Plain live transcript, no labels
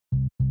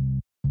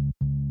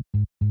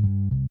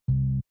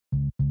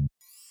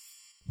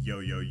Yo,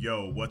 yo,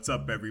 yo, what's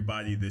up,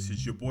 everybody? This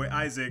is your boy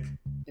Isaac.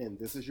 And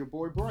this is your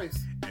boy Bryce.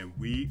 And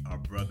we are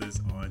brothers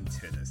on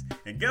tennis.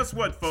 And guess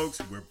what, folks?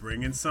 We're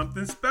bringing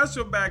something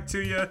special back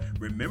to you.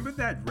 Remember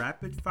that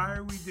rapid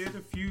fire we did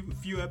a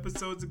few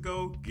episodes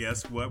ago?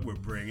 Guess what? We're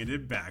bringing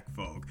it back,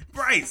 folks.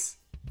 Bryce,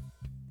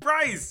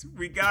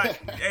 we got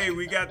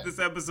this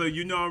episode.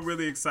 You know I'm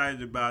really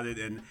excited about it,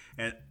 and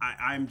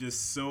I'm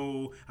just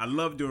I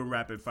love doing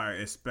rapid fire,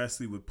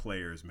 especially with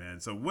players, man.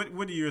 So what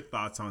are your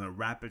thoughts on a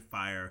rapid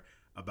fire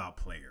about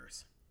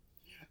players?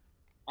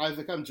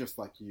 Isaac, I'm just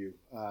like you.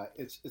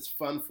 It's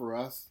fun for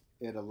us.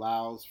 It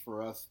allows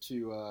for us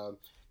to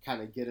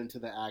kind of get into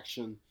the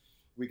action.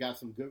 We got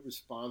some good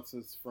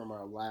responses from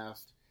our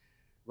last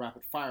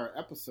rapid fire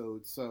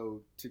episode,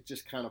 so to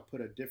just kind of put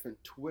a different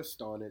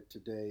twist on it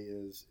today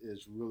is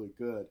really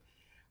good.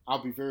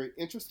 I'll be very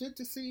interested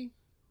to see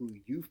who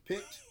you've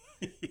picked,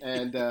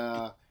 and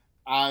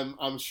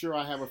I'm sure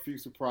I have a few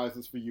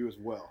surprises for you as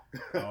well.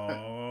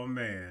 Oh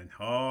man,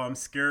 I'm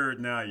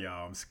scared now,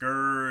 y'all. I'm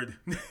scared.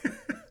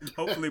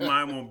 Hopefully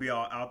mine won't be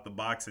all out the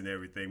box and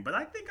everything, but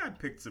I think I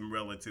picked some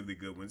relatively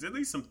good ones, at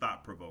least some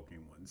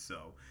thought-provoking ones.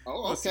 So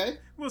okay.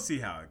 We'll see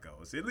how it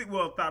goes.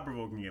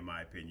 Thought-provoking in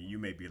my opinion. You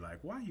may be like,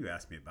 why you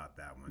asked me about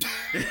that one?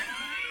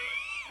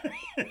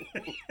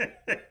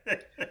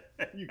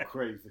 You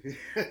crazy.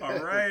 All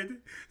right.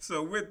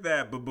 So with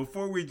that, but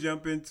before we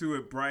jump into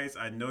it, Bryce,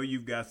 I know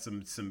you've got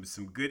some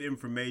good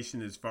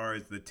information as far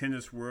as the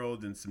tennis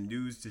world and some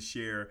news to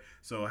share.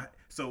 So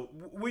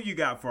what you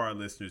got for our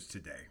listeners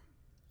today?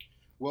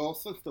 Well,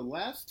 since the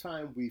last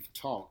time we've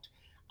talked,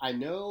 I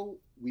know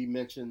we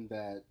mentioned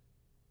that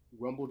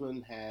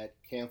Wimbledon had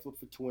canceled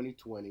for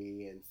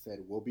 2020 and said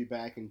we'll be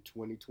back in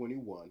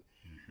 2021.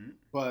 Mm-hmm.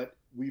 But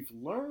we've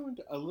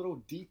learned a little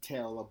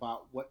detail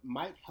about what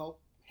might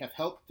have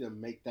helped them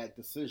make that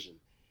decision.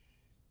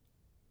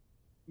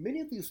 Many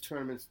of these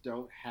tournaments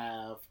don't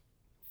have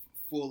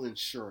full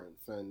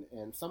insurance,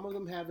 and some of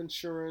them have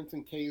insurance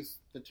in case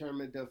the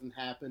tournament doesn't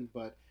happen,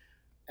 but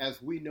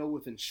as we know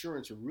with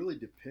insurance, it really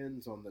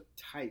depends on the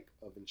type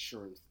of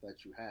insurance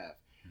that you have.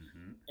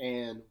 Mm-hmm.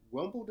 And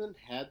Wimbledon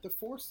had the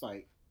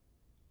foresight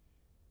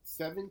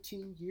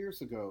 17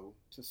 years ago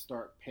to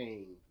start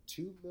paying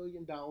 $2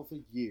 million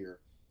a year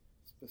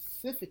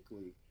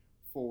specifically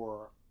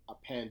for a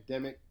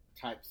pandemic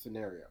type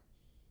scenario.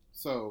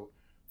 So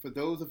for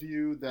those of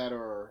you that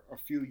are a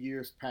few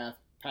years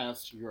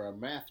past your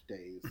math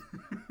days,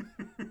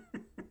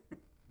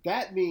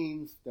 that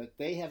means that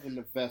they have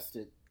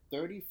invested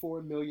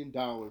 $34 million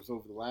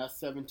over the last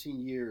 17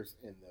 years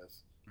in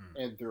this,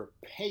 and their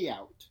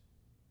payout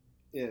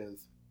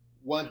is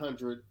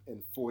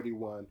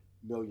 $141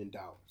 million.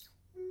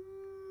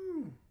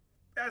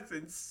 That's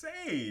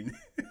insane.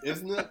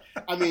 Isn't it?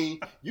 I mean,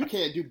 you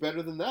can't do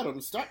better than that on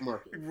the stock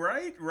market.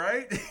 Right?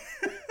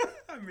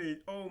 I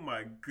mean, oh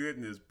my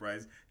goodness,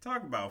 Bryce.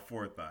 Talk about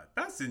forethought.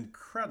 That's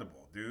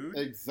incredible, dude.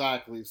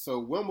 Exactly. So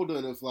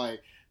Wimbledon is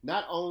like,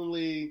 not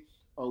only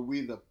are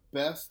we the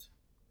best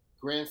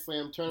Grand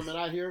Slam tournament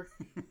out here,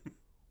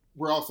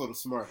 we're also the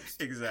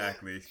smartest.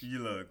 Exactly. You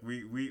look,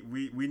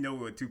 we know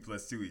what 2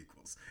 + 2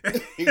 equals.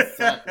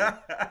 Exactly.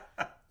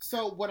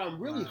 So what I'm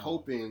really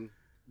hoping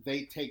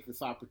they take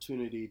this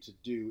opportunity to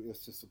do is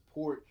to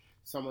support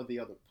some of the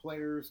other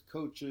players,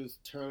 coaches,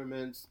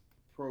 tournaments,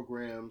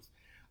 programs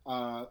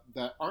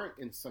that aren't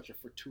in such a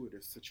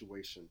fortuitous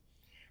situation.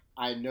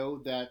 I know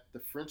that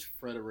the French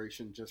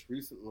Federation just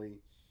recently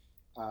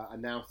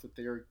announced that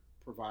they're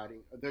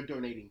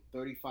donating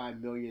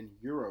 35 million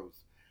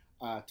euros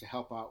to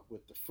help out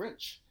with the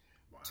French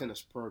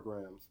tennis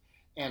programs.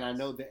 And I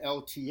know the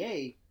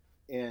LTA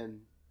in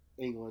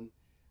England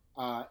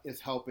is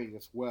helping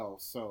as well.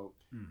 So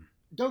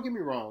don't get me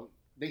wrong,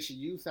 they should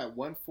use that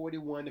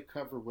 141 to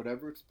cover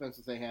whatever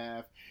expenses they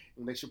have,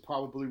 and they should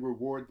probably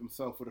reward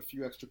themselves with a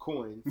few extra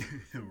coins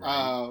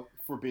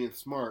for being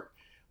smart.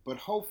 But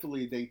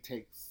hopefully they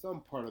take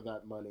some part of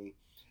that money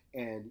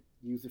and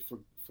use it for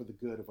the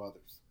good of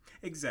others.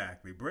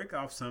 Exactly. Break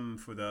off some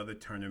for the other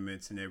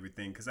tournaments and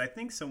everything, because I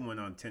think someone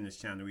on Tennis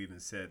Channel even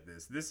said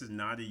this. This is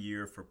not a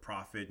year for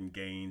profit and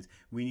gains.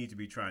 We need to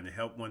be trying to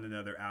help one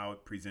another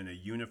out, present a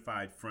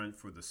unified front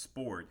for the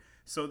sport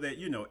so that,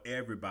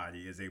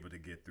 everybody is able to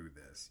get through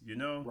this,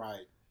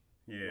 Right.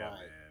 Yeah, right.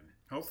 Man.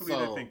 Hopefully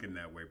they're thinking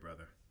that way,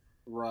 brother.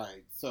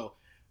 Right. So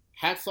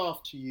hats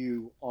off to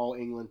you, All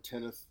England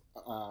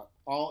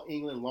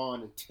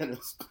Lawn and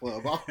Tennis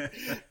Club.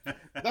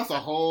 That's a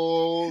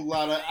whole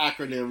lot of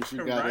acronyms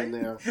you got in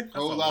there.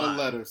 Whole lot of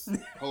letters.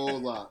 Whole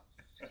lot.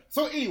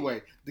 So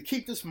anyway, to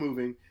keep this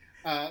moving,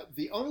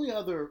 the only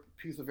other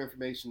piece of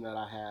information that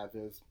I have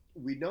is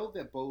we know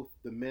that both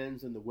the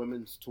men's and the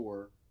women's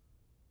tour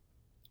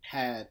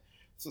had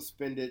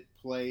suspended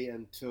play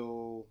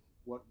until,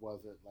 what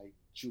was it, like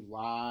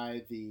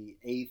July the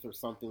 8th or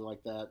something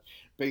like that,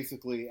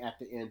 basically at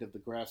the end of the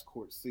grass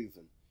court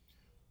season.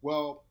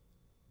 Well,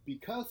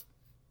 because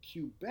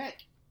Quebec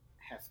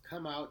has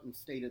come out and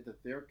stated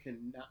that there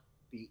cannot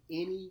be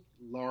any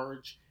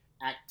large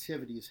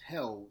activities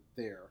held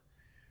there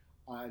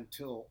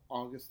until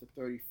August the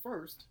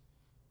 31st,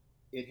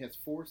 it has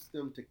forced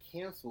them to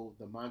cancel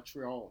the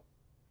Montreal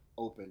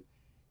Open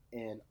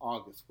in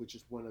August, which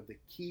is one of the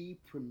key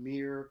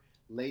premier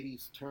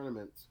ladies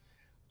tournaments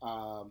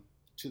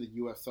to the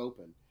U.S.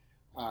 Open.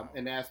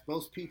 And as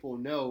most people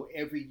know,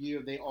 every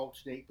year they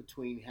alternate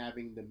between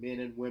having the men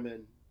and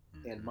women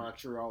in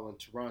Montreal and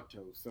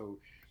Toronto. So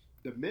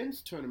the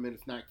men's tournament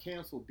is not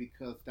canceled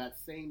because that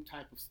same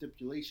type of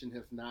stipulation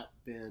has not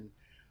been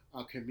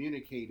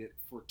communicated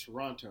for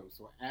Toronto.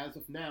 So as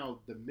of now,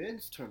 the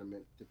men's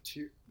tournament,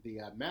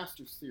 the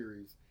Masters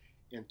Series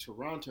in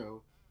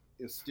Toronto,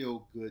 is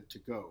still good to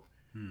go.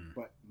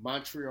 But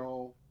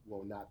Montreal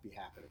will not be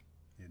happening.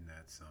 Isn't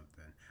that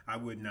something? I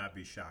would not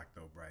be shocked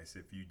though, Bryce,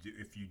 if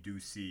you do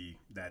see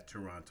that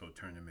Toronto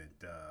tournament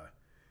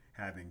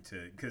having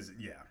to, because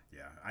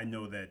I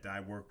know that I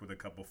work with a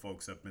couple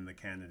folks up in the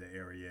Canada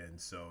area, and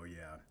so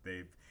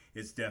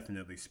it's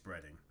definitely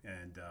spreading.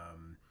 And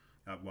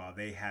while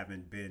they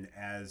haven't been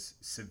as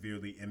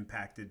severely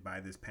impacted by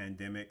this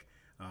pandemic,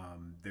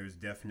 there's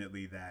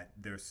definitely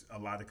there's a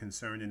lot of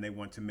concern, and they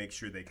want to make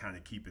sure they kind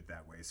of keep it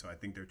that way. So I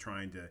think they're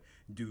trying to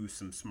do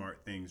some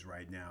smart things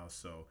right now.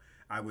 So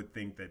I would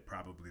think that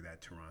probably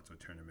that Toronto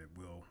tournament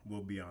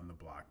will be on the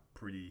block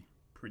pretty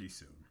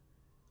soon.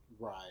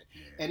 Right.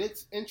 Yeah. And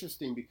it's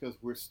interesting because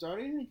we're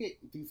starting to get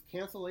these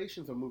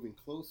cancellations are moving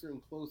closer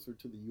and closer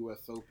to the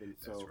U.S. Open.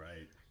 So that's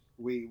right.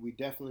 We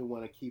definitely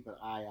want to keep an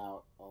eye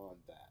out on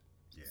that.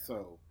 Yeah.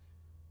 So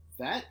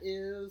that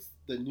is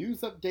the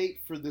news update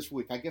for this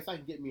week. I guess I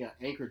can get me an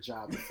anchor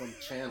job at some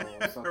channel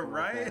or something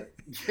right? like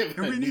that.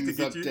 And we need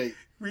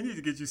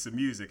to get you some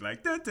music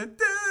like da da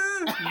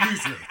da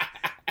music.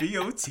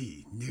 BOT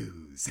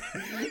news.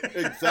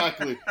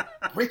 Exactly.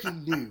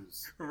 Breaking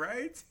news.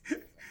 Right?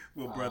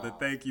 Well, brother,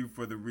 thank you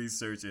for the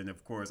research, and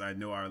of course, I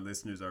know our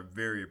listeners are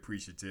very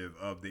appreciative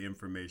of the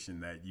information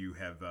that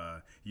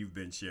you've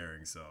been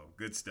sharing. So,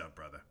 good stuff,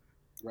 brother.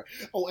 Right.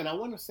 Oh, and I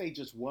want to say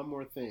just one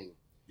more thing.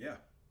 Yeah.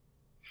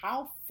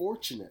 How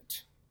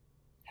fortunate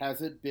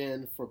has it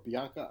been for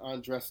Bianca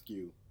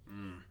Andreescu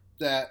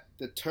that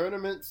the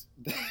tournaments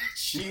that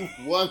she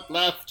won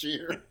last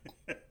year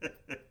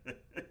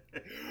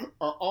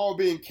are all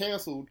being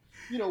canceled,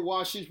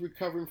 while she's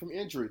recovering from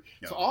injury.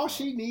 So all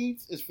she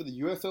needs is for the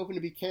U.S. Open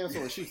to be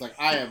canceled, and she's like,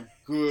 I am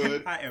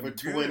good for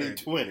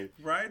 2020.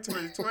 Right?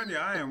 2020,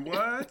 I am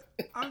what?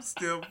 I'm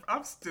still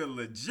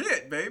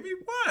legit, baby.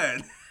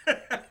 What?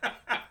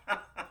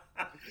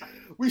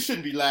 We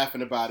shouldn't be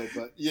laughing about it,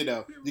 but, you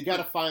got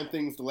to find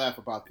things to laugh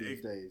about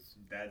these days.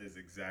 That is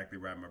exactly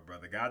right, my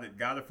brother. Got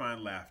to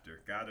find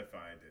laughter. Got to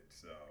find it.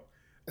 So,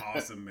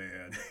 awesome,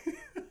 man.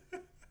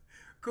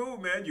 Cool,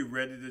 man. You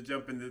ready to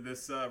jump into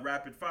this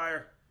rapid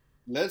fire?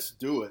 Let's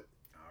do it.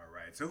 All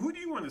right. So who do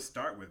you want to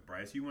start with,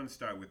 Bryce? You want to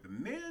start with the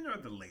men or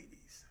the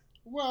ladies?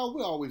 Well,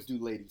 we always do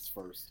ladies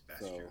first.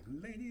 That's true.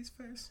 Ladies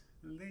first.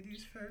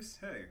 Ladies first.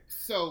 Hey.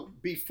 So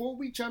before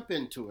we jump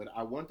into it,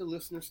 I want the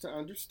listeners to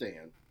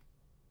understand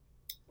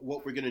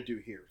what we're going to do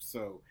here.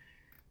 So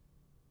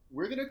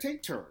we're going to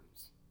take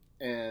turns.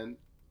 And,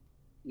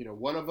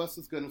 one of us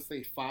is going to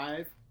say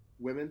 5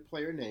 women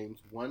player names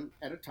one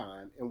at a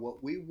time, and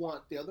what we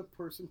want the other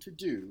person to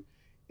do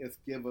is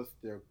give us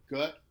their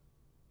gut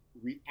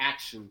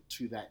reaction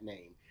to that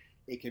name.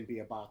 It can be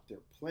about their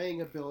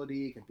playing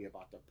ability, it can be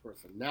about their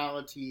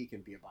personality, it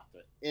can be about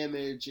their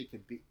image, it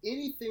can be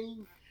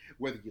anything,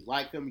 whether you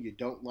like them, you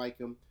don't like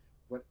them,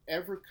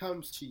 whatever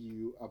comes to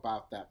you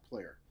about that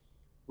player.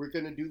 We're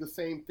going to do the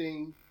same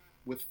thing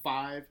with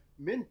 5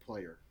 men's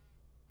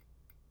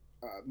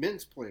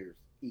players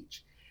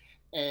each.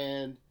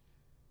 And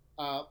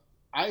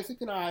Isaac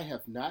and I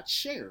have not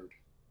shared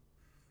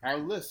our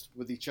list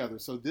with each other,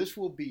 so this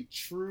will be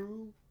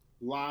true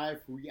live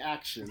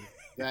reaction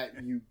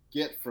that you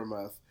get from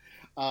us.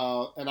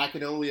 And I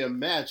can only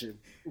imagine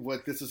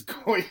what this is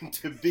going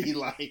to be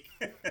like.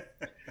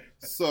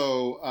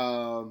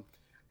 So,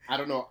 I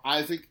don't know.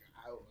 Isaac,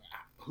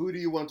 who do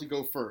you want to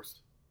go first?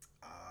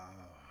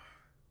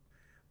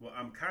 Well,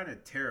 I'm kind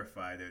of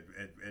terrified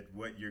at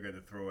what you're going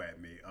to throw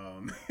at me.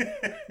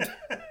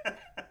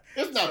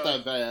 It's not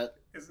that bad.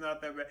 It's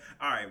not that bad.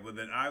 All right. Well,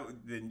 then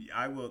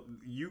I will.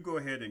 You go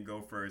ahead and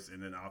go first,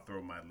 and then I'll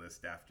throw my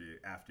list after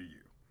you.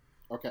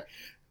 Okay.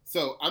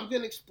 So I'm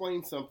going to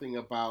explain something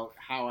about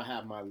how I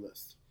have my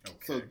list.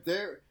 Okay.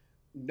 So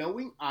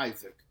knowing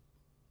Isaac,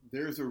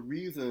 there's a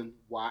reason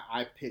why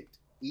I picked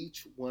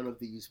each one of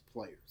these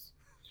players.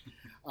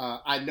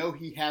 I know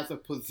he has a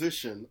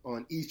position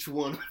on each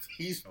one of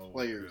these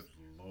players.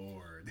 Good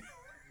Lord.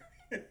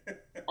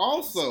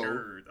 Also,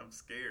 I'm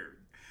scared.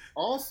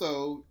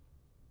 Also,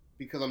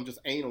 because I'm just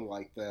anal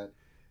like that,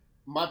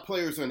 my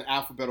players are in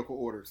alphabetical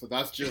order. So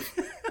that's just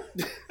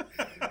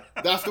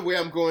that's the way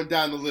I'm going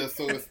down the list.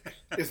 So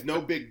it's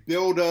no big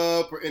build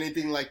up or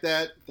anything like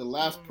that. The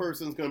last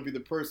person is going to be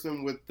the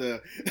person with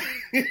the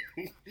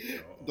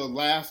the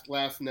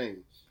last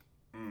name.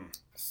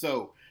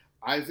 So,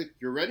 Isaac,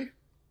 you're ready?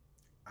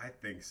 I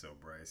think so,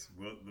 Bryce.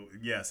 Well,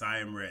 yes, I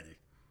am ready.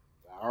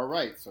 All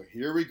right, so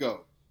here we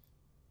go.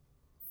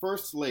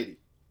 First lady,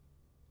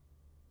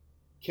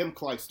 Kim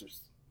Clijsters.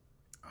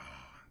 Oh,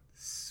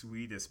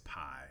 sweet as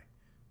pie.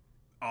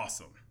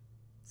 Awesome.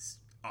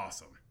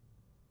 Awesome.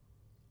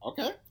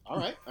 Okay. All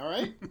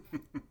right.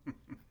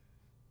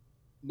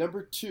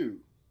 Number 2,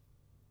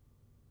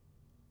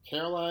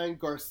 Caroline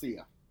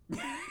Garcia.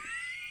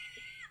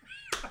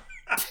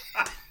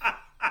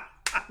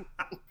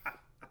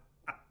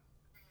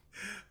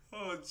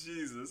 Oh,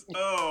 Jesus.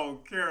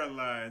 Oh,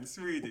 Caroline,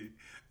 sweetie.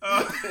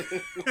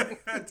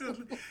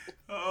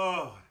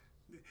 Oh,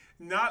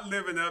 not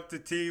living up to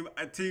Team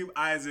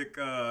Isaac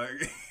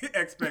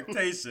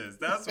expectations.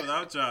 That's what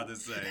I'm trying to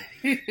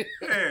say.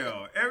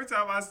 Hell, every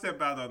time I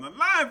step out on the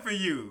line for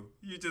you,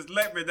 you just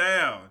let me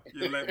down.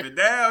 You let me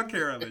down,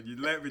 Carolyn. You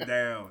let me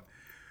down.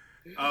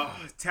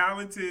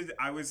 Talented,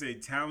 I would say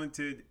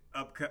talented,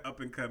 up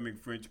and coming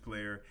French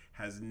player,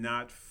 has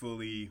not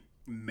fully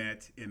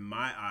met, in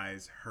my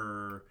eyes,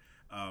 her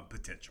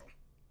potential.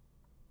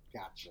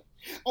 Gotcha.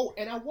 Oh,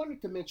 and I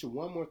wanted to mention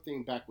one more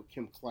thing back with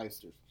Kim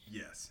Clijsters.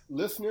 Yes.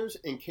 Listeners,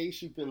 in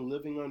case you've been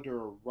living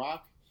under a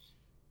rock,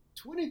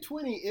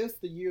 2020 is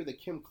the year that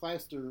Kim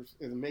Clijsters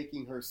is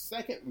making her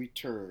second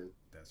return.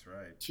 That's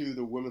right. To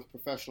the Women's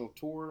Professional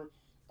Tour.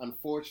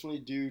 Unfortunately,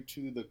 due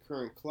to the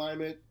current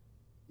climate,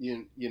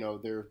 you know,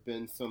 there have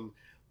been some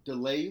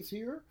delays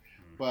here,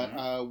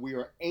 but we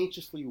are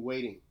anxiously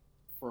waiting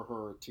for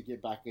her to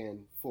get back in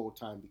full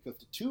time, because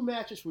the 2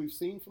 matches we've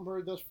seen from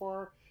her thus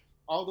far,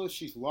 although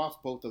she's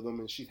lost both of them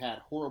and she's had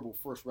horrible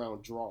first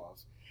round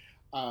draws,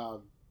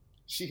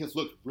 she has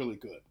looked really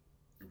good.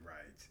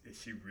 Right.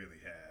 She really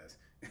has.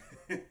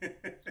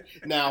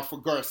 Now, for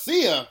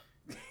Garcia,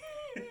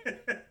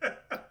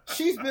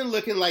 she's been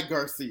looking like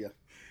Garcia.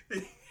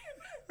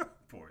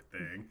 Poor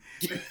thing.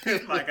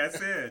 Like I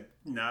said,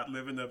 not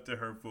living up to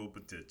her full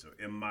potential,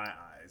 in my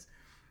eyes.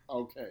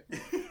 Okay.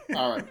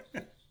 All right.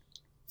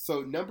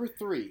 So, number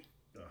 3.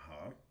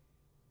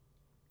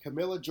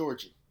 Camilla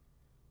Giorgi.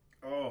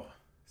 Oh,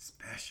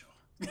 special.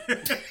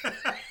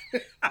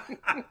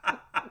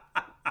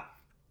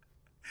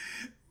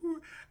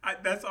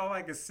 That's all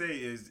I can say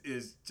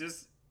is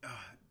just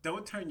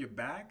don't turn your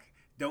back.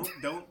 Don't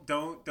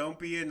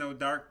be in no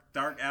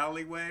dark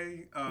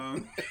alleyway.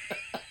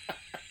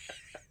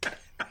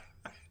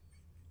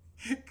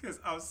 Because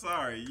I'm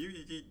sorry,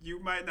 you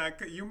might not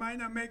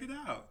make it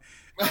out.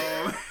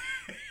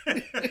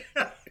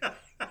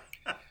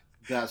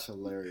 That's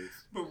hilarious.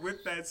 But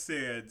with that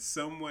said,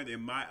 someone in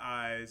my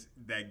eyes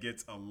that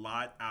gets a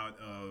lot out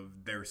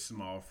of their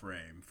small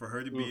frame. For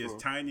her to be as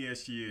tiny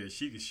as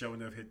she could show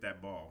enough hit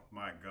that ball.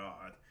 My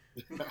God.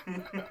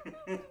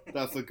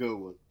 That's a good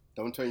one.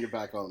 Don't turn your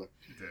back on her.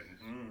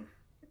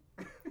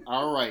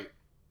 All right.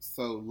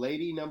 So,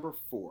 lady number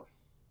 4.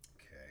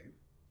 Okay.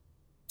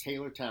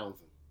 Taylor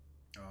Townsend.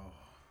 Oh,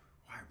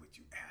 why would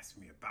you ask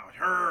me about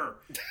her?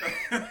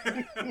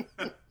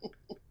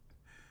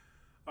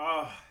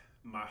 Oh,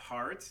 my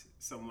heart,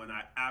 someone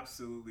I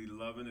absolutely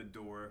love and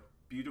adore,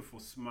 beautiful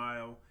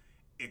smile,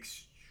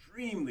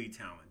 extremely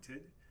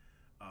talented,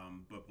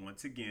 but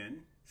once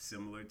again,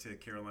 similar to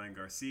Caroline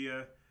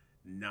Garcia,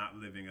 not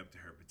living up to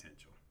her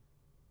potential.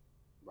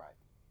 Right.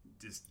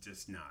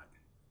 Just not.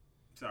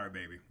 Sorry,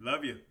 baby.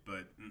 Love you,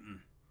 but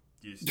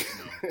just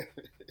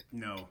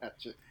no.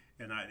 Gotcha.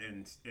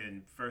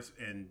 And first,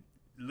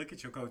 look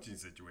at your coaching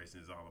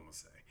situation is all I'm gonna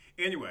say.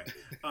 Anyway,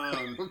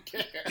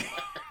 okay.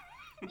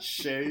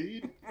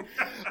 Shade.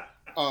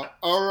 All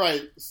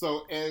right.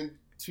 So, and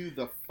to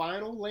the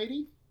final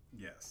lady.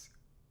 Yes.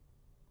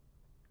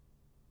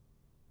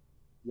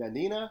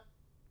 Yanina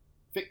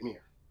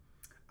Fickmere.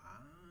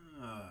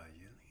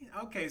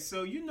 Yanina. Okay,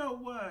 so you know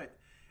what?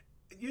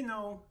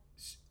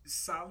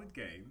 Solid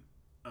game.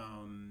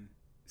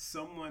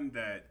 Someone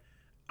that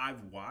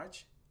I've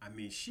watched. I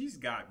mean, she's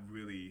got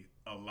really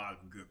a lot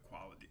of good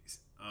qualities.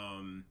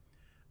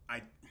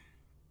 I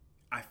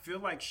feel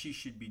like she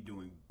should be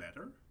doing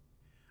better.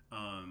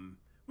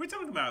 We're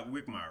talking about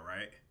Wickmeyer,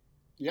 right?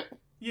 Yep.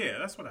 Yeah,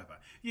 that's what I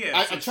thought.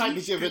 Yeah, I tried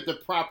to give it the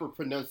proper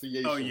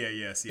pronunciation. Oh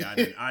yeah. See, I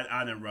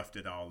didn't roughed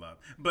it all up.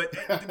 But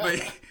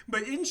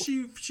isn't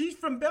she's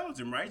from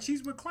Belgium, right?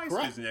 She's with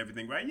Clijsters and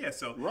everything, right? Yeah.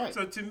 So right.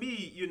 So to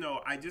me,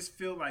 I just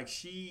feel like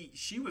she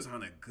was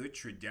on a good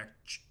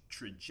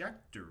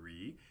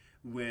trajectory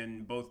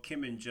when both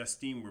Kim and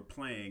Justine were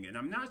playing, and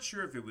I'm not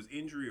sure if it was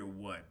injury or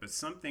what, but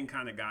something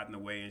kind of got in the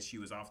way and she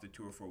was off the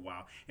tour for a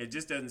while. It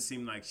just doesn't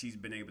seem like she's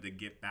been able to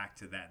get back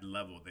to that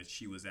level that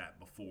she was at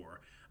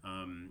before.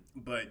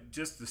 But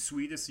just the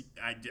sweetest,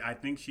 I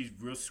think she's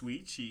real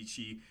sweet.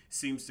 She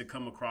seems to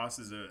come across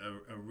as a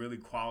really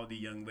quality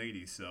young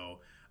lady. So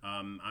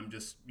I'm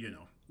just,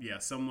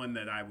 someone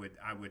that I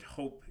would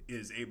hope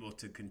is able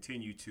to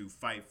continue to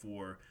fight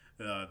for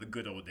the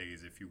good old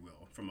days, if you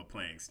will, from a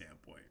playing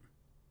standpoint.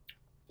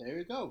 There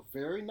you go.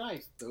 Very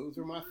nice. Those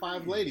are my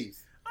 5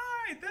 ladies. All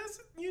right,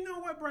 you know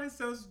what, Bryce?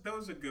 Those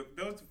are good.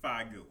 Those are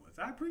 5 good ones.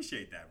 I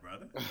appreciate that,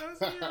 brother. Those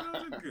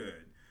are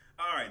good.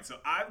 All right, so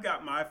I've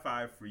got my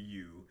 5 for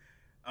you.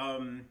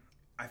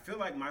 I feel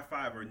like my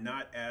 5 are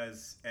not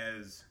as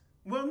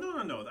well.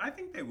 No. I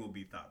think they will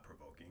be thought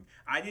provoking.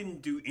 I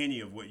didn't do any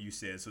of what you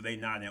said, so they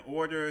not in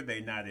order. They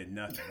not in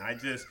nothing. I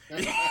just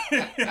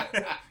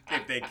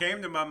if they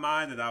came to my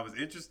mind and I was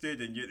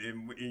interested in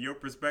your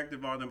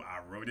perspective on them, I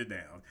wrote it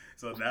down.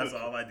 So that's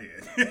all I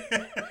did.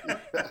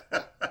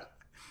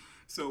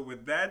 So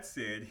with that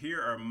said,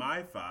 here are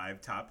my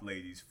 5 top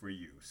ladies for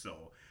you.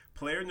 So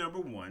player number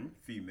 1,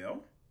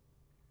 female,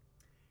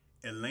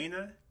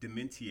 Elena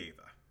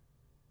Dementieva.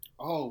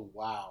 Oh,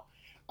 wow.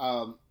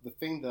 The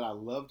thing that I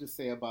love to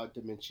say about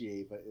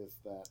Dementieva is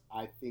that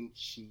I think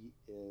she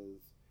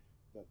is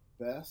the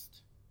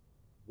best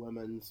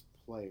women's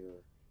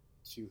player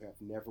to have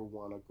never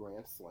won a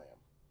Grand Slam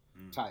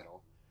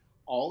title,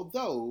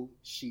 although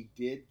she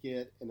did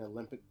get an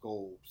Olympic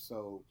gold.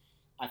 So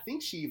I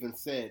think she even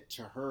said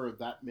to her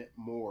that meant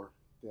more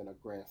than a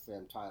Grand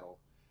Slam title.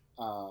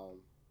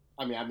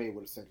 I mean, I may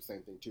would have said the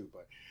same thing too,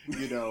 but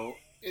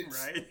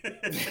it's right.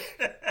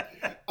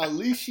 At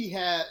least she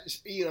had,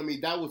 I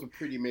mean, that was a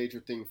pretty major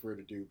thing for her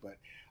to do. But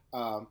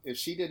if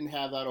she didn't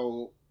have that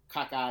old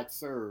cockeyed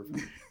serve,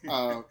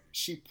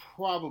 she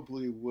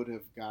probably would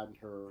have gotten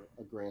her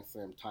a Grand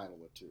Slam title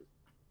or 2.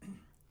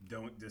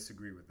 Don't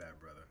disagree with that,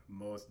 brother.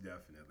 Most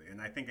definitely.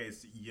 And I think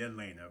it's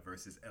Yelena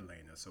versus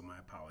Elena. So my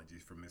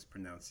apologies for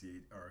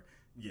mispronouncing. Or,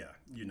 yeah,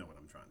 you know what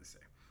I'm trying to say.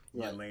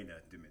 Right.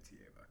 Yelena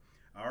Dementieva.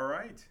 All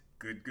right.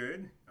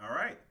 Good. All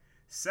right.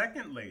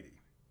 Second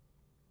lady.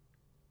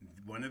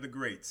 One of the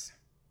greats.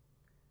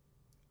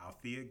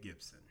 Althea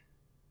Gibson.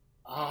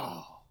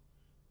 Oh,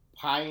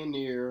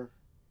 pioneer,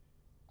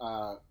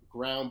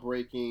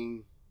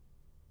 groundbreaking,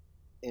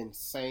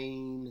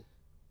 insane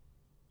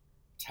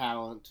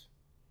talent.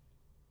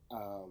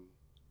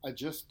 I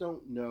just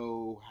don't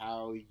know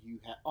how you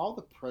have all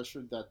the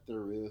pressure that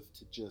there is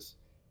to just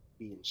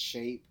be in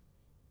shape,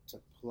 to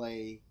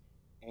play,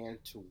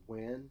 and to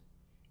win,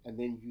 and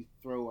then you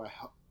throw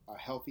a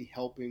healthy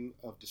helping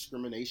of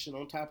discrimination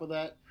on top of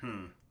that.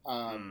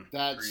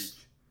 That's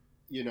preach.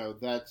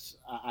 That's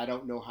I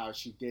don't know how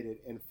she did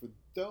it. And for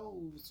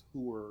those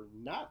who are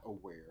not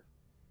aware,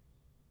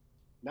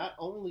 not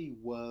only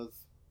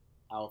was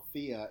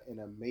Althea an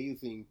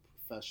amazing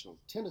professional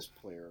tennis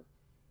player,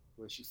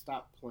 when she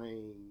stopped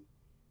playing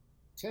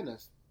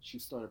tennis, she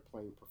started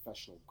playing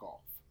professional golf.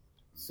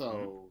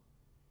 So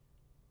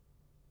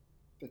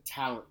the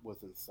talent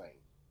was insane.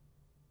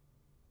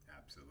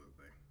 Absolutely.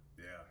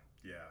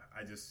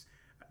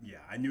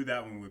 I knew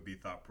that one would be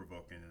thought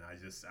provoking, and I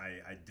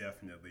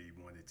definitely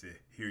wanted to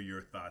hear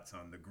your thoughts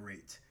on the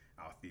great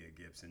Althea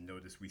Gibson.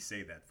 Notice we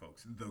say that,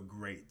 folks. The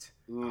great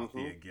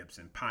Althea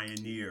Gibson.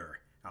 Pioneer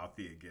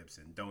Althea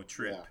Gibson. Don't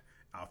trip.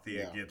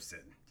 Althea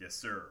Gibson. Yes,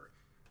 sir.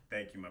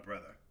 Thank you, my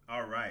brother.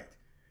 All right.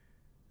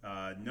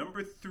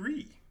 Number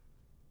 3,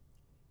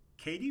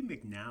 Katie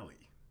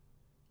McNally.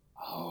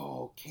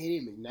 Oh,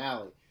 Katie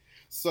McNally.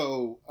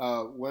 So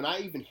when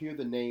I even hear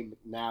the name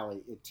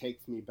McNally, it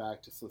takes me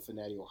back to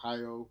Cincinnati,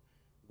 Ohio,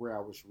 where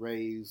I was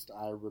raised.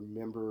 I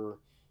remember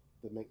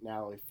the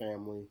McNally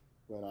family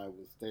when I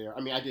was there.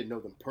 I mean, I didn't know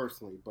them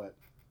personally, but,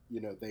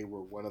 they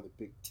were one of the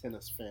big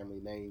tennis family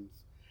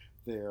names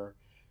there.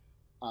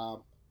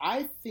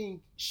 I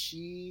think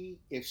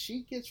if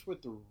she gets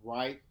with the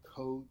right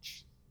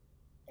coach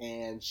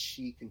and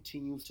she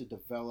continues to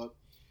develop,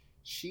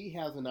 she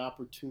has an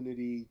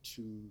opportunity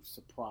to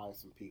surprise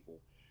some people.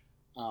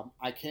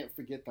 I can't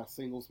forget that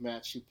singles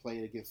match she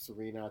played against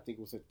Serena. I think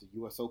it was at the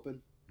U.S.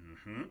 Open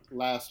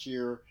last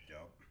year.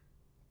 Yep.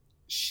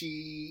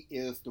 She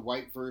is the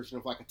white version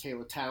of like a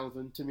Taylor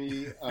Townsend to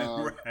me.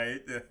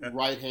 Right.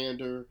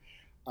 Right-hander.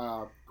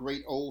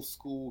 Great old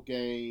school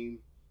game.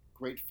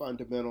 Great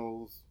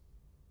fundamentals.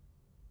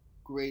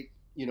 Great,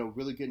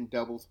 really good in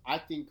doubles. I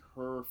think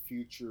her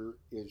future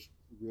is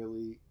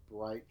really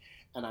bright.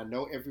 And I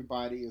know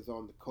everybody is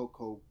on the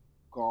Coco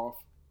Gauff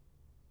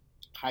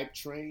hype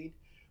train,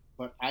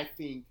 but I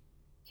think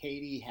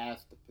Katie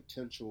has the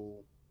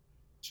potential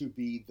to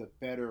be the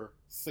better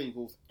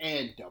singles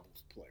and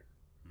doubles player.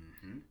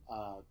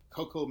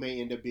 Coco may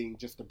end up being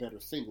just a better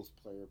singles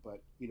player,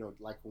 but,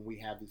 like when we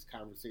have these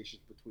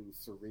conversations between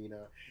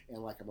Serena and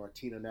like a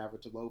Martina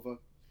Navratilova,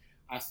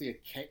 I see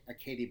a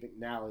Katie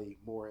McNally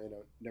more in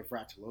a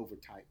Navratilova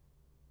type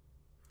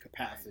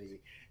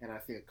capacity, and I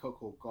see a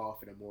Coco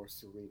Gauff in a more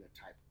Serena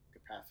type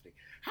capacity.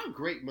 How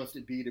great must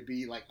it be to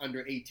be like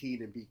under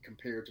 18 and be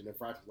compared to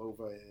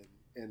Navratilova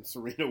and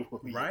Serena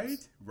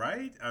Williams?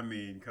 Right. I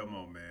mean, come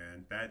on,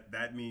 man.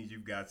 That means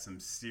you've got some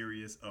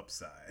serious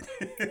upside.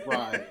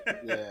 Right.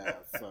 Yeah.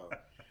 So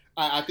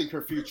I think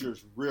her future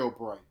is real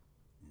bright.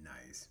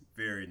 Nice.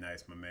 Very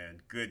nice, my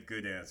man.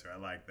 Good answer. I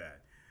like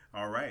that.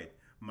 All right.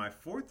 My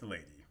 4th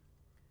lady,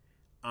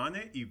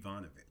 Ana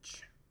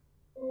Ivanovic.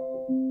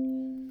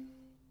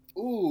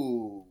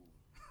 Ooh.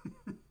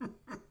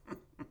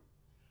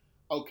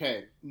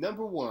 Okay,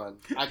 number 1,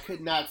 I could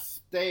not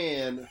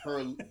stand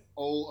her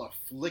old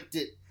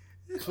afflicted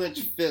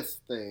clenched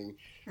fist thing.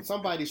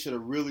 Somebody should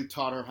have really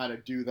taught her how to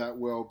do that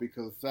well,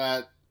 because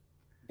that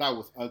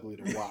was ugly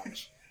to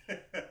watch.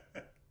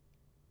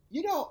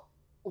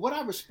 What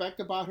I respect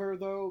about her,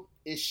 though,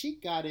 is she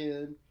got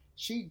in,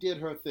 she did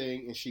her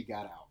thing, and she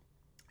got out.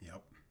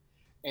 Yep.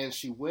 And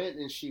she went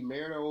and she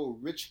married an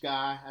old rich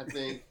guy, I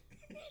think.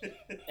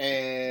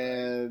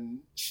 and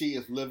she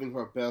is living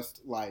her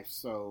best life.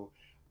 So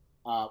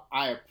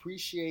I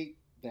appreciate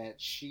that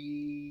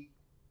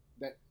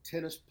that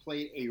tennis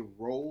played a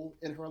role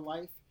in her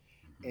life,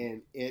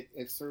 and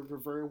it served her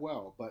very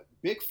well. But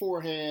big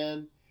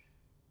forehand,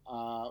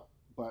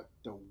 but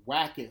the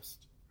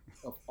wackest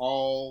of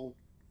all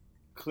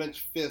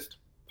clenched fist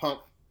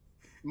pump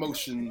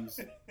motions,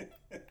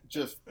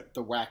 just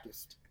the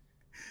wackest.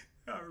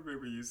 I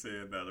remember you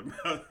saying that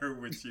about her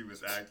when she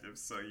was active.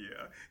 So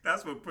yeah,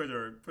 that's what put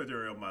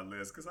her on my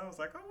list, because I was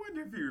like, I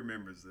wonder if he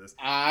remembers this.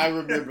 I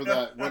remember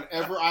that.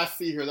 Whenever I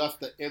see her, that's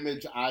the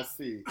image I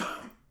see.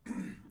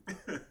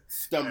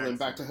 Stumbling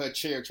back to her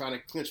chair, trying to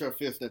clench her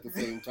fist at the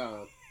same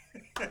time.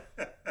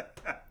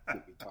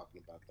 We'll be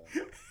talking about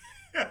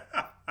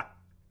that.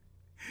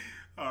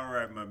 All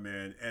right, my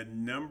man.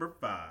 And number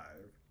 5,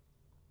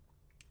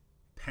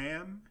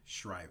 Pam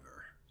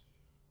Shriver.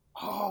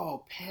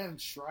 Oh, Pam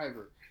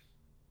Shriver.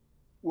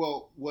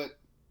 Well, what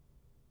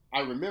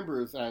I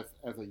remember is as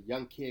a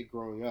young kid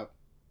growing up,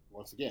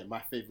 once again,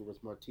 my favorite was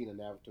Martina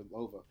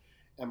Navratilova,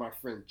 and my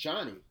friend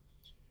Johnny,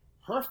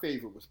 her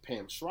favorite was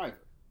Pam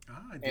Shriver.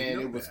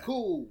 And it was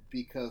cool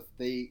because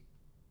they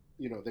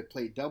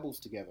played doubles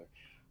together.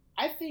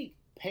 I think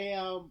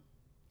Pam,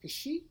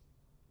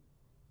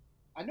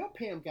 I know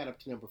Pam got up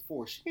to number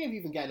 4. She may have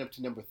even gotten up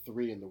to number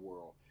 3 in the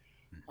world.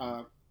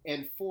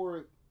 And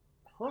for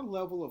her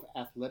level of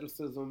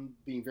athleticism,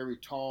 being very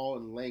tall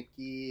and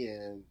lanky,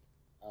 and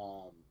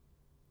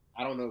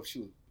I don't know if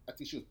I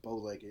think she was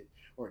bow-legged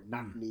or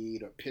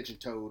knock-kneed or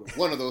pigeon-toed or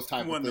one of those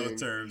type of things. One of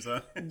those terms,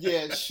 huh?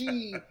 Yeah,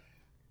 she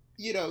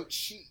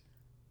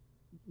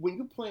when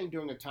you're playing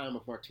during a time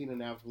of Martina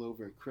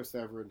Navratilova and Chris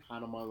Evert and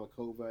Hana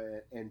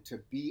Malakova, and to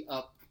be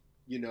up,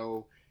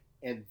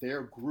 in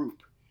their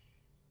group,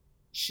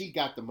 she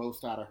got the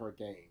most out of her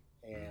game.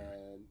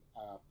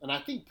 And I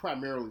think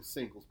primarily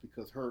singles,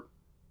 because her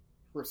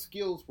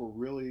skills were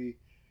really,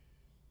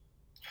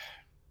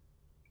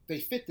 they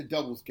fit the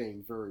doubles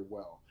game very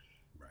well.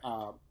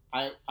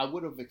 Right. I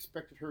would have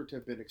expected her to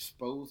have been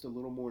exposed a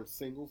little more in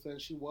singles than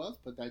she was,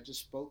 but that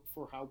just spoke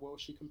for how well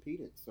she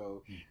competed.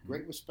 So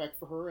great respect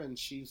for her, and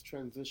she's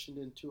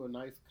transitioned into a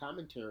nice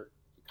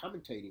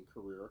commentating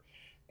career.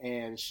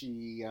 And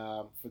she,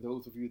 for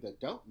those of you that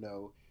don't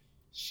know,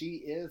 she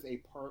is a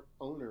part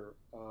owner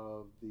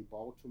of the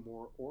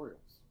Baltimore Orioles.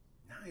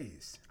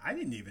 Nice. I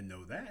didn't even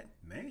know that.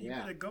 Man, you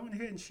better go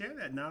ahead and share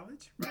that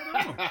knowledge.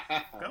 Right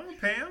on. Go on,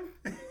 Pam.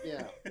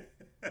 Yeah.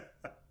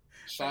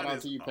 Shout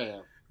out to you,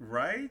 Pam.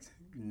 Right?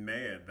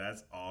 Man,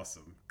 that's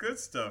awesome. Good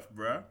stuff,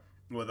 bruh.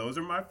 Well, those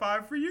are my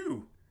 5 for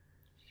you.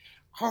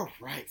 All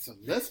right, so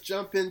let's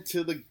jump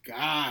into the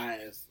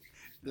guys.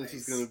 This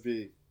is going to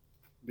be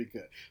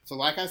good. So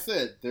like I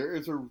said, there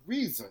is a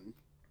reason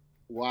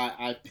why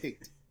I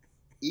picked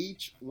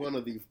each one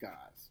of these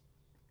guys.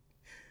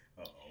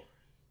 Uh-oh.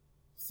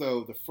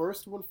 So the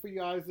first one for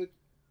you, Isaac,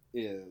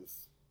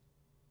 is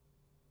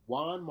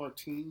Juan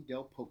Martín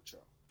del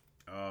Potro.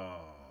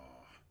 Oh,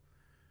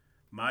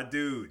 my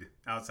dude,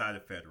 outside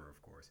of Federer,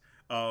 of course.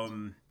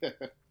 Juan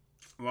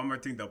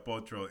Martín del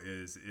Potro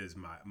is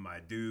my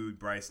dude.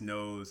 Bryce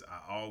knows.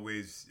 I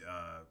always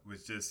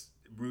was just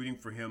rooting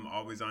for him,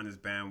 always on his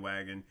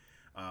bandwagon.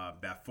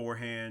 That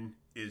forehand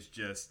is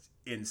just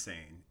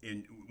insane.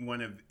 In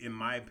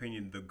my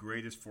opinion, the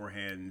greatest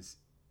forehands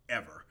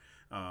ever.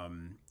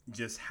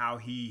 Just how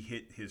he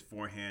hit his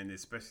forehand,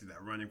 especially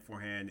that running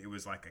forehand, it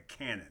was like a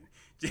cannon.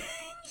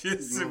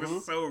 It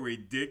was so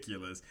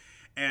ridiculous.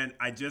 And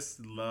I just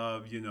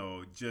love,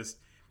 just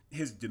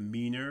his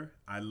demeanor.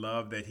 I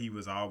love that he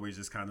was always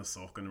just kind of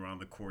sulking around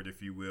the court,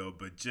 if you will,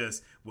 but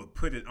just would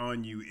put it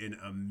on you in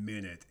a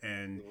minute.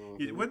 And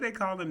what they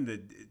call him,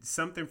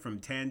 something from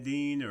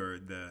Tandine, or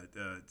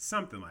the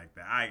something like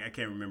that. I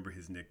can't remember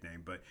his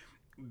nickname, but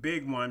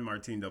big Juan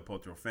Martín del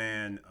Potro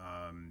fan,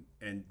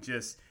 and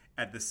just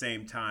at the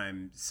same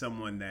time,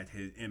 someone that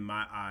in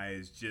my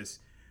eyes, just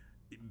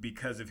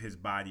because of his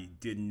body,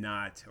 did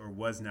not or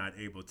was not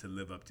able to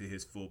live up to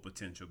his full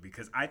potential.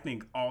 Because I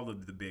think all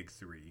of the big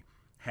 3,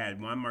 had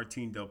Juan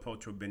Martín del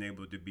Potro been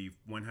able to be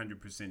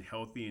 100%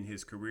 healthy in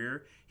his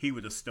career, he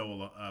would have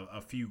stole a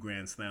few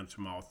Grand Slams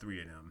from all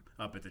 3 of them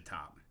up at the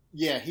top.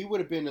 Yeah, he would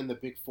have been in the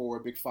big 4,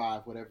 big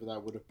 5, whatever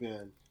that would have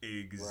been.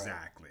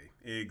 Exactly,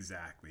 right.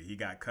 Exactly. He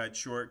got cut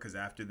short because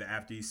after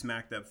he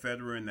smacked up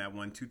Federer in that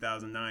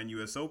 2009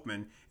 U.S.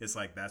 Open, it's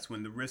like that's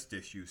when the wrist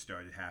issues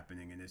started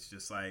happening, and it's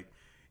just like,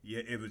 yeah,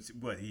 it was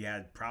he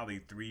had probably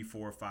 3,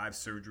 4, 5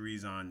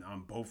 surgeries on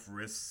both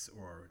wrists,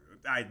 or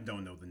I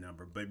don't know the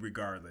number, but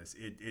regardless,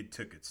 it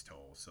took its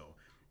toll. So,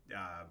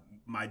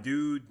 my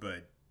dude,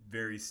 but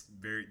very,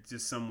 very,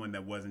 just someone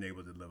that wasn't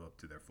able to live up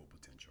to their full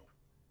potential.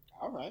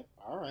 All right,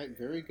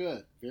 very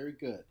good, very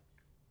good.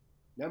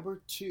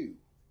 Number 2,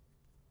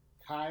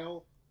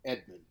 Kyle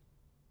Edmund.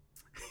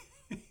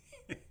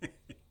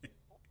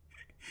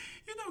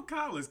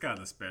 Kyle is kind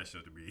of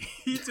special to me.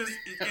 He just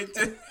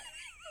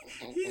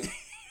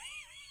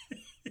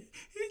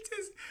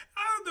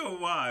I don't know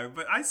why,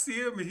 but I see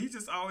him and he's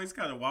just always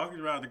kind of walking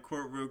around the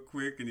court real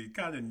quick, and he's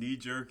kind of knee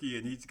jerky,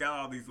 and he's got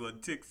all these little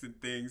ticks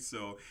and things.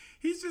 So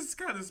he's just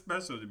kind of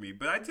special to me.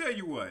 But I tell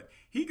you what,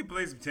 he can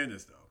play some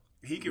tennis though.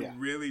 He can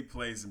really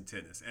play some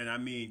tennis, and I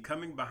mean,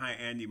 coming behind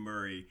Andy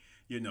Murray,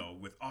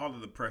 with all of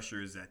the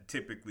pressures that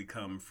typically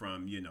come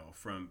from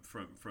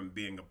from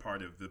being a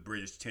part of the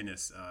British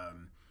tennis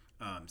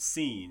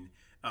scene.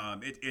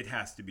 It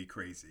has to be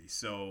crazy.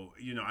 So,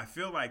 I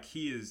feel like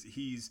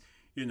he's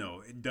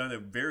done a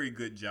very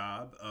good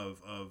job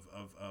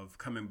of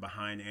coming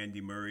behind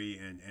Andy Murray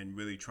and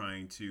really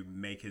trying to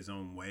make his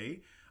own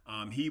way.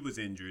 He was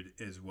injured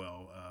as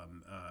well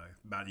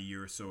about a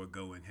year or so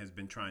ago, and has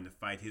been trying to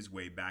fight his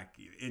way back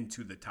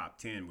into the top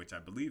 10, which I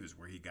believe is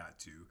where he got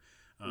to.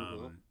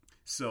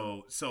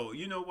 So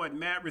you know what?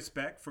 Mad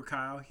respect for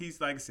Kyle. He's,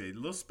 like I said, a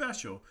little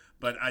special,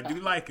 but I do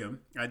like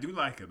him.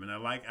 And I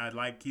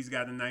like he's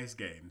got a nice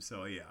game.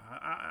 So yeah,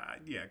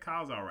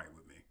 Kyle's all right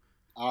with me.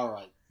 All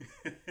right.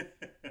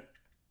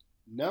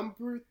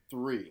 Number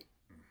 3,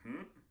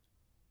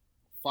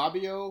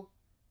 Fabio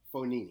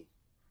Fognini.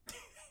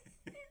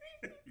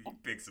 You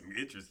picked some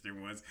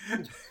interesting ones.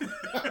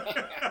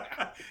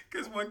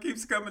 Because what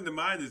keeps coming to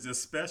mind is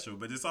just special,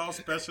 but it's all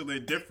special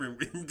in different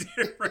ways.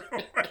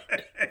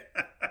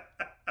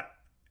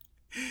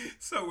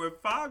 So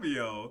with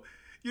Fabio,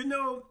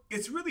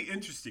 it's really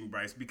interesting,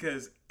 Bryce,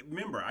 because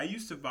remember, I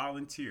used to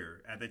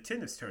volunteer at the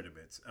tennis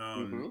tournaments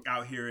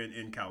out here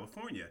in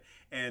California,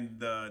 and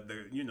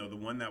the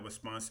one that was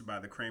sponsored by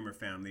the Kramer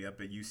family up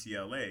at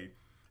UCLA.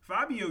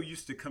 Fabio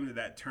used to come to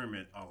that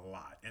tournament a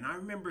lot, and I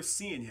remember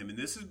seeing him, and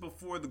this is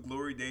before the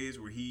glory days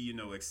where he,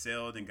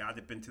 excelled and got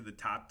up into the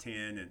top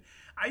 10, and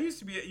I used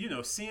to be,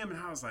 see him, and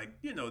I was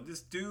like,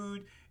 this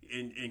dude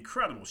in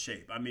incredible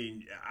shape. I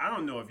mean, I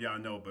don't know if y'all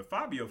know, but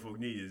Fabio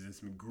Fognini is in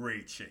some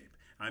great shape.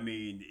 I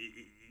mean,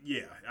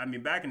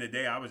 back in the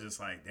day, I was just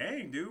like,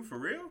 dang, dude, for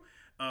real?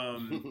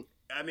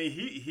 I mean,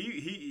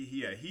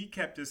 he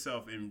kept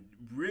himself in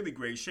really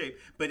great shape,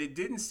 but it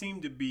didn't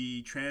seem to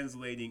be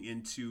translating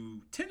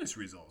into tennis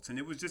results, and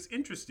it was just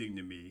interesting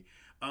to me.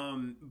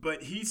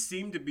 But he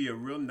seemed to be a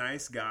real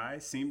nice guy,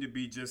 seemed to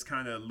be just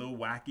kind of a little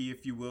wacky,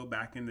 if you will,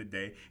 back in the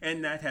day,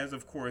 and that has,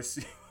 of course,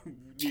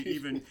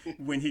 even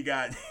when he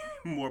got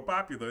more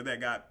popular, that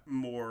got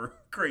more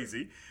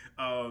crazy.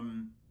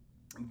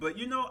 But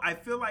I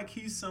feel like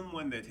he's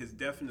someone that has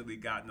definitely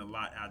gotten a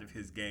lot out of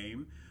his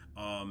game.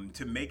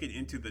 To make it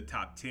into the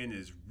top 10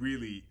 is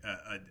really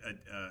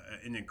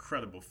an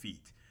incredible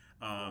feat.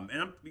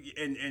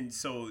 And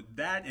so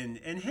that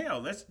and hell,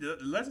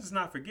 let's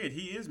not forget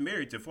he is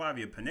married to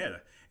Flavia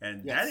Panetta,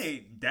 and that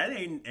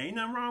ain't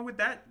nothing wrong with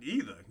that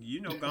either.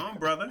 Go on,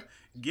 brother,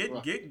 get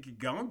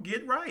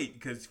right,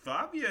 because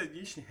Flavia,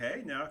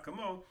 hey, now come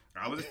on,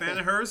 I was a fan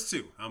of hers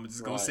too. I'm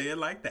just gonna say it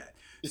like that.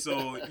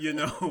 So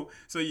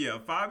so yeah,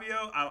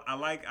 Fabio, I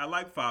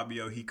like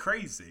Fabio. He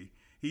crazy,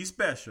 he's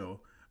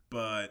special.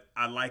 But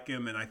I like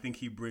him, and I think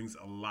he brings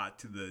a lot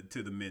to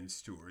the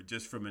men's tour,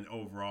 just from an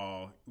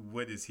overall,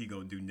 what is he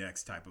gonna do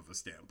next type of a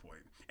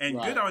standpoint. And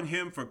good on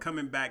him for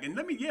coming back. And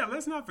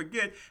let's not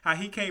forget how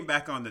he came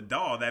back on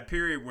Nadal, that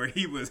period where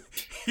he was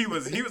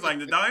like,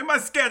 Nadal, am I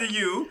scared of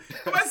you?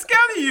 Am I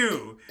scared of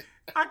you?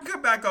 I can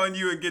come back on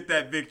you and get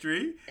that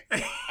victory.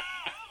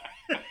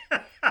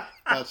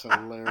 That's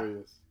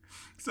hilarious.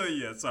 So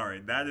yeah,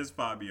 sorry, that is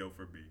Fabio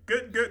for me.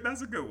 Good.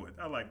 That's a good one.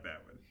 I like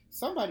that one.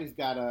 Somebody's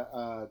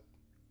gotta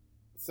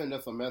send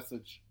us a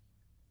message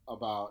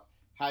about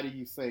how do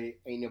you say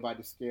 "ain't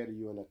nobody scared of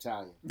you" in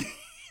Italian.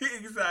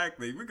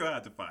 Exactly. We're gonna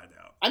have to find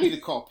out. I need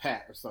to call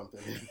Pat or something.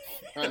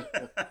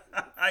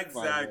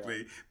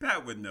 Exactly.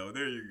 Pat would know.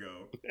 There you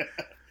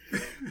go.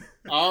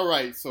 All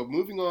right. So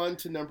moving on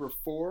to number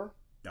 4.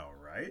 All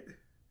right.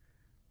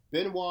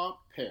 Benoit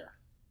Paire.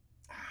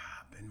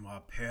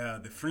 Benoit Paire,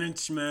 the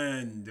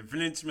Frenchman.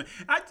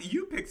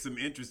 You picked some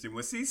interesting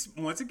ones. He's,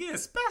 once again,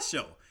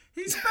 special.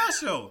 He's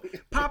special.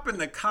 Popping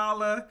the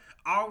collar,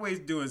 always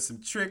doing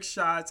some trick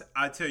shots.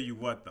 I tell you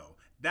what, though,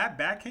 that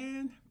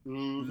backhand,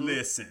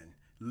 listen,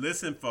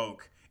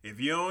 folk. If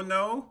you don't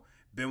know,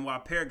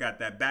 Benoit Paire got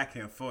that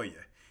backhand for you.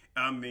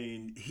 I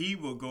mean, he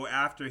will go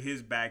after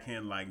his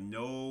backhand like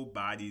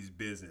nobody's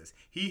business.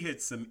 He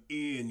hits some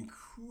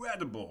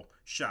incredible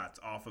shots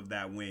off of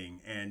that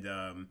wing,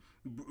 and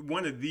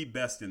one of the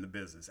best in the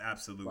business,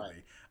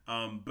 absolutely.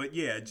 Right. But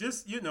yeah,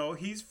 just,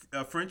 he's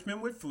a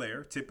Frenchman with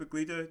flair,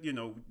 typically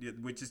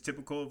which is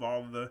typical of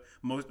all of the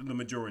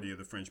majority of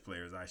the French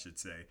players, I should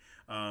say.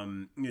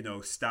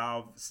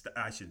 Style,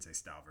 I shouldn't say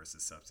style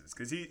versus substance,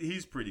 because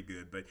he's pretty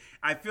good, but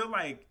I feel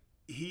like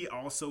he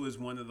also is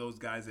one of those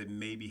guys that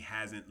maybe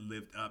hasn't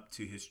lived up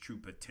to his true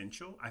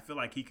potential. I feel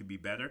like he could be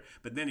better.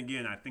 But then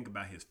again, I think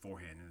about his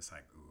forehand, and it's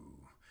like, ooh.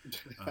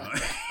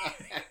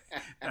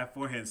 That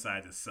forehand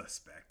side is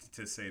suspect,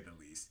 to say the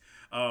least.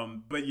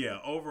 But yeah,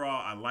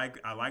 overall, I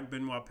like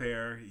Benoit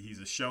Paire. He's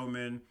a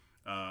showman.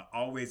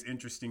 Always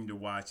interesting to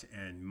watch.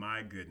 And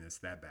my goodness,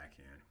 that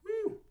backhand.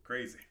 Woo,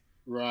 crazy.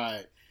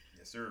 Right.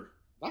 Yes, sir.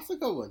 That's a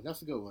good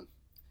one.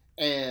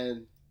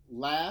 And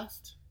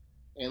last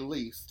and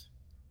least,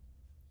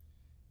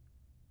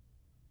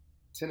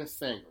 Tennis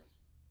Sangren.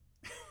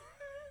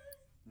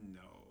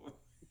 No.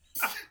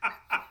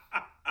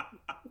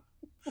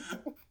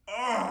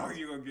 Oh,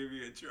 you're going to get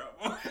me in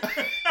trouble.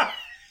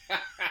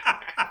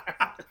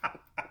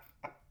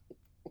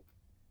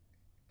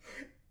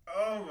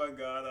 Oh, my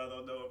God. I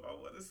don't know if I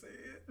want to say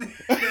it.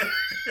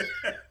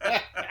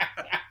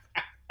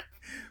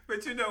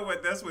 But you know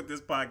what? That's what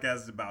this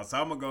podcast is about. So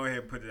I'm going to go ahead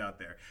and put it out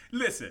there.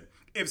 Listen,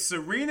 if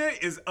Serena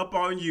is up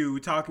on you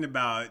talking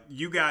about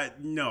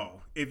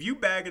if you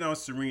bagging on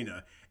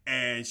Serena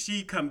and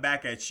she come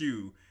back at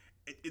you,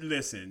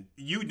 listen,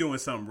 you doing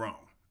something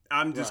wrong.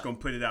 I'm just going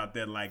to put it out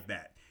there like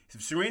that.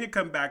 If Serena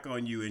come back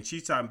on you and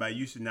she's talking about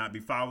you should not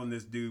be following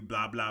this dude,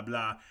 blah, blah,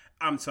 blah,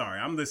 I'm sorry.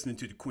 I'm listening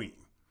to the queen. Right.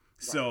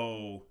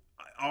 So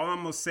all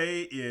I'm going to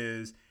say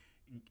is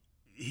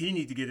he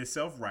need to get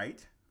himself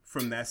right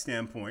from that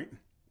standpoint.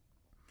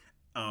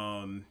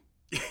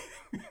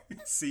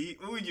 See,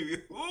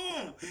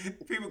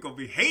 people gonna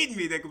be hating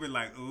me. They could be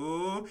like,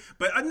 ooh,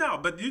 but no,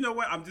 but you know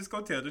what? I'm just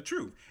gonna tell the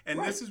truth, and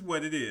this is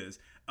what it is.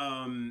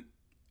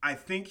 I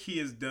think he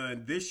has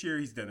done this year.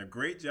 He's done a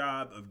great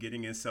job of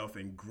getting himself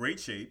in great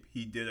shape.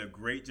 He did a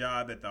great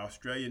job at the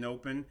Australian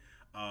Open,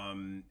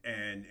 and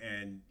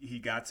he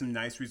got some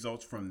nice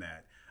results from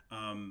that.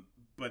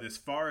 But as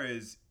far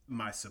as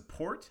my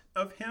support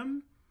of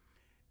him,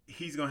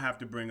 he's going to have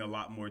to bring a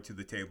lot more to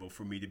the table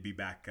for me to be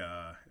back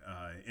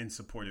in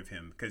support of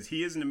him, because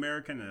he is an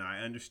American and I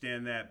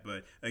understand that.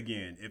 But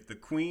again, if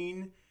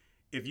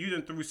you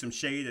done threw some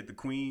shade at the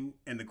queen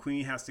and the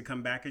queen has to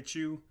come back at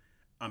you,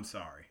 I'm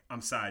sorry. I'm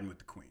siding with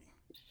the queen.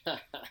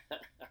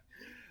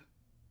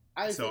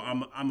 I'm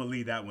going to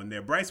leave that one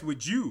there. Bryce,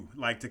 would you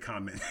like to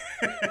comment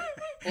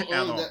at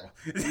all?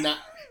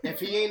 If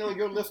he ain't on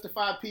your list of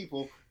 5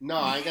 people, no,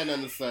 I ain't got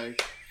nothing to say.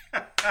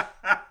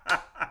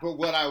 But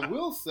what I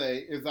will say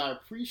is I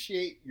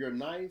appreciate your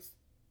nice,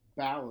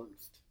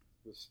 balanced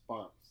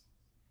response.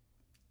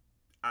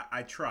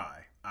 I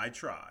try.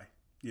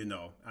 You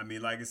know, I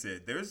mean, like I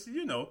said, there's,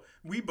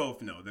 we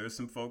both know there's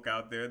some folk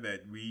out there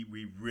that we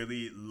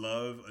really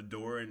love,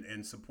 adore,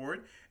 and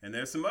support. And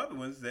there's some other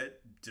ones that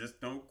just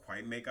don't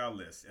quite make our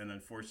list. And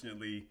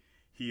unfortunately,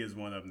 he is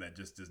one of them that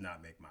just does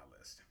not make my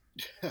list.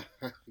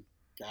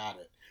 Got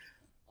it.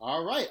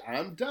 All right.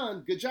 I'm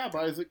done. Good job,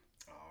 Isaac.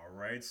 All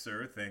right,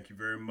 sir. Thank you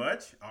very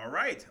much. All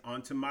right.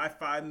 On to my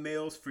 5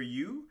 males for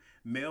you.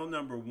 Male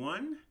number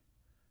 1,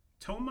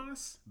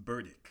 Tomas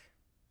Berdych.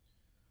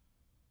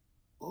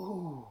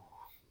 Ooh.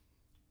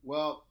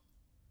 Well,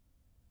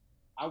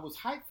 I was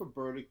hyped for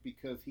Berdych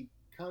because he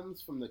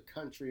comes from the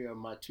country of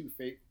my two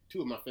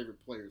of my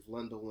favorite players,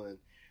 Lendl and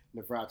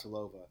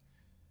Navratilova.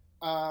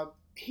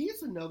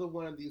 He's another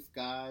one of these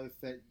guys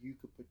that you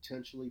could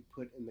potentially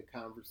put in the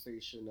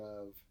conversation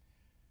of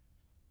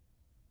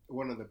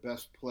one of the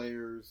best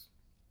players,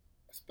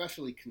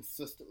 especially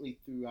consistently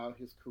throughout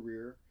his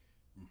career,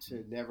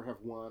 to never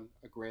have won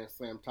a Grand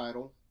Slam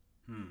title.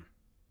 I'm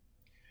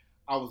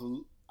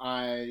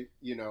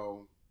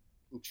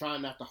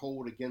trying not to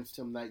hold against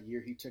him that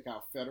year he took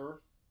out Federer.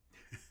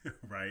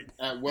 Right.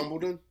 At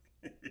Wimbledon.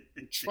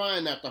 I'm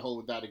trying not to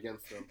hold that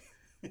against him.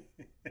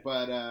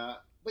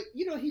 But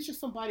he's just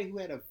somebody who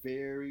had a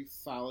very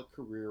solid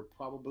career,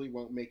 probably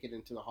won't make it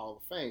into the Hall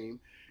of Fame,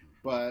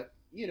 but,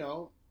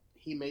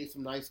 he made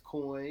some nice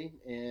coin,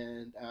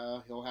 and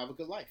he'll have a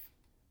good life.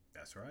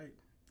 That's right.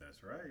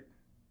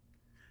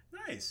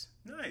 Nice.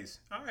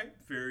 All right.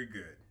 Very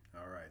good.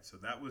 All right. So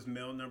that was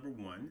male number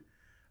 1.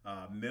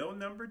 Male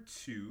number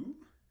 2,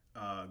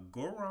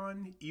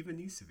 Goran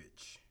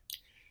Ivanisevic.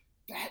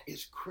 That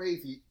is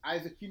crazy.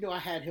 Isaac, I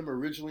had him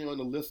originally on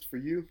the list for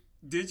you.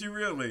 Did you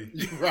really?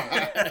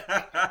 Right.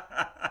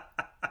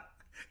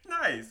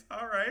 Nice.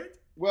 All right.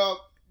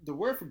 Well, the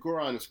word for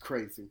Goran is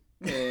crazy.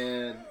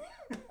 And...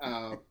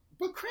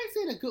 but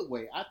crazy in a good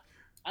way. I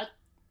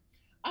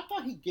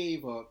thought he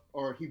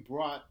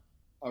brought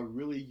a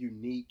really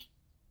unique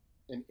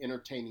and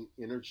entertaining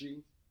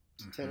energy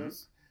to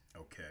tennis.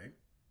 Okay.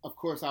 Of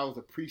course, I was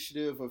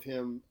appreciative of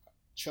him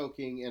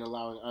choking and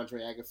allowing Andre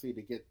Agassi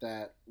to get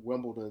that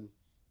Wimbledon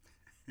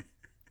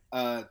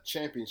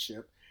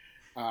championship.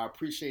 I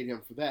appreciate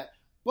him for that.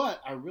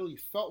 But I really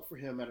felt for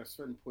him at a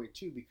certain point,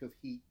 too, because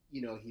he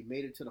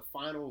made it to the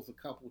finals a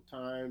couple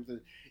times. And,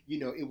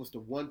 it was the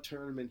one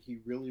tournament he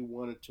really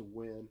wanted to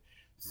win.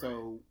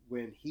 So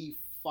when he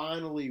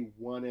finally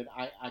won it,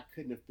 I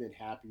couldn't have been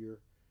happier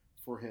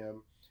for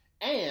him.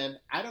 And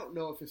I don't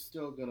know if it's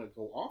still going to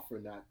go off or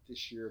not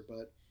this year,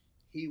 but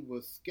he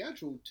was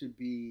scheduled to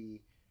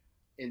be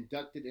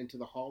inducted into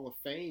the Hall of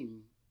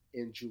Fame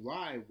in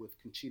July with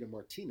Conchita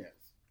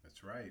Martinez.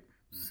 That's right.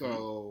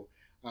 So...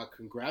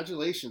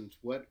 congratulations!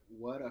 What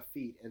a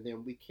feat! And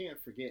then we can't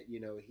forget,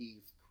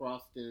 he's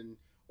crossed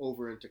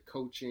over into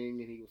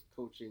coaching, and he was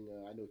coaching.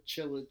 I know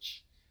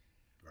Chilich,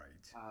 right,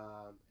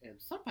 and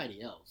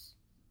somebody else.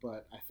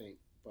 But I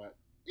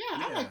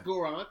like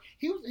Goran.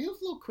 He was a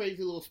little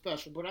crazy, a little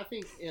special, but I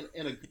think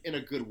in a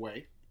good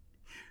way.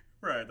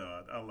 Right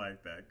on. I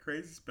like that.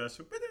 Crazy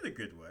special, but in a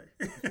good way.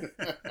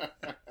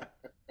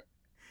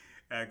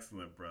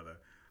 Excellent, brother.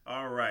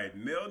 All right,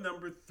 male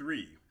number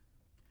 3.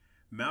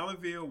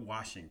 Malavia,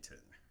 Washington.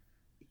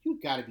 You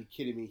gotta be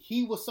kidding me.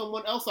 He was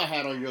someone else I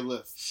had on your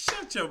list.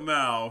 Shut your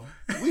mouth.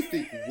 We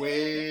think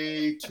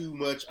way too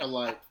much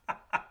alike.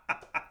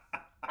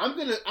 I'm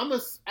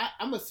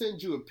gonna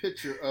send you a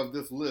picture of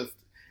this list,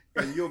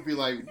 and you'll be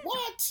like,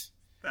 "What?"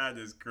 That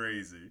is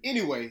crazy.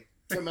 Anyway,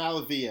 to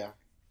Malavia.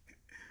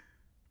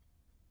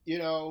 You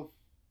know,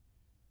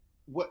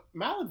 what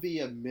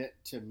Malavia meant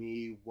to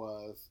me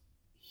was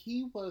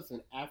he was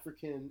an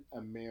African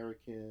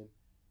American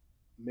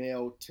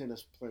male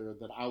tennis player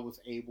that I was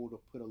able to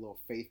put a little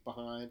faith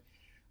behind.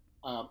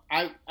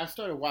 I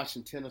started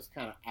watching tennis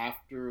kind of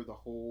after the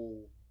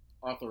whole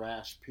Arthur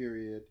Ashe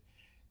period,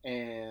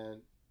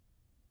 and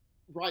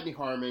Rodney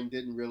Harmon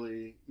didn't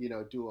really,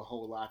 do a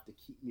whole lot to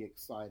keep me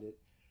excited.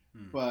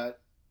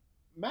 But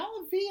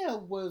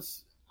Malavia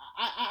was,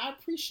 I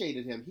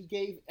appreciated him.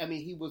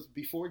 He was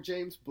before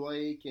James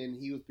Blake,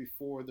 and he was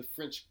before the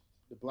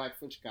Black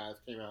French guys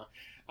came out.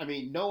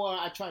 Noah,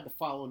 I tried to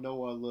follow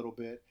Noah a little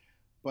bit.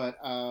 But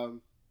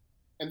and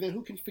then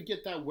who can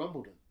forget that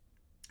Wimbledon?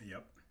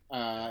 Yep.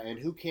 And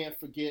who can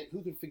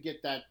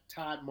forget that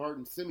Todd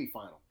Martin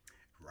semifinal?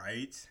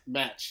 Right.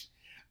 Match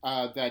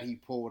that he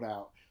pulled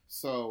out.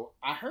 So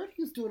I heard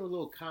he's doing a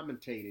little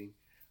commentating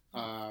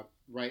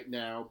right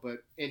now,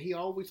 and he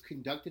always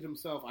conducted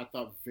himself, I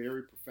thought,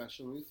 very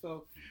professionally.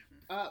 So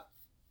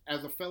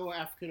as a fellow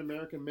African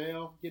American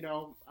male,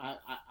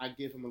 I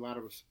give him a lot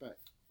of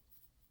respect.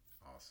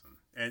 Awesome.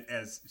 And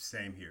as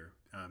same here,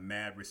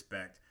 mad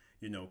respect.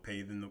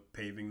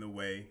 Paving the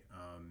way.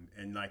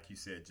 And like you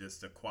said,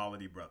 just a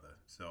quality brother.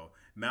 So,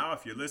 Mal,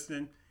 if you're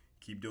listening,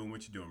 keep doing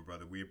what you're doing,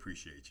 brother. We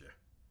appreciate you.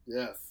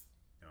 Yes.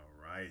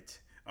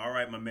 All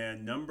right, my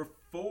man. Number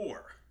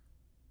 4,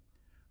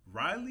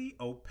 Riley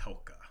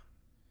Opelka.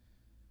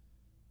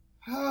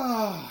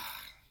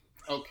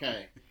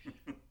 Okay.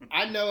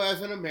 I know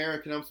as an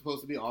American, I'm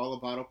supposed to be all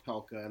about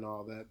Opelka and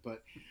all that,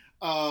 but,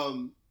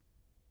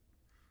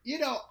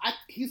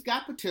 he's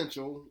got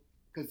potential.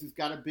 Because he's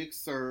got a big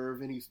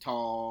serve and he's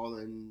tall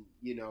and,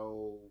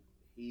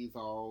 he's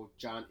all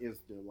John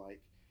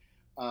Isner-like.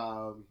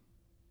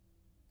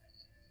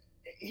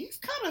 He's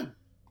kind of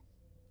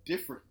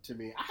different to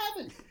me.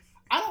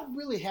 I don't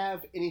really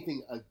have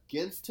anything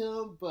against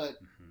him, but,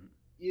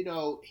 he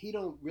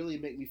don't really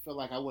make me feel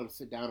like I want to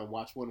sit down and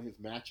watch one of his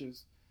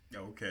matches.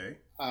 Okay.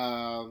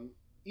 I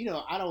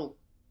don't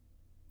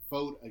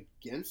vote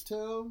against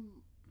him.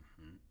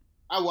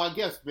 I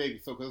guess maybe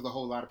so, because there's a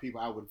whole lot of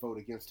people I would vote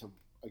against him.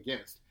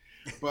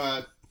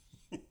 But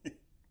yeah,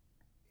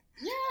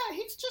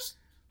 he's just,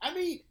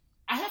 I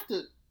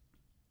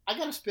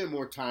gotta spend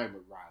more time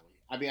with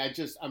Riley. I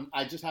just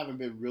haven't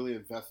been really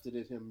invested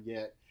in him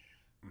yet.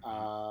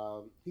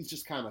 He's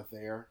just kind of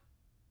there.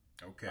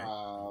 Okay.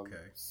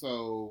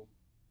 So,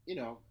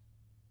 yeah.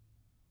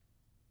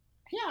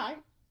 He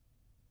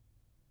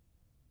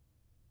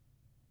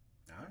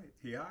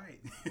all right.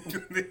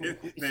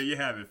 There you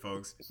have it,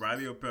 folks.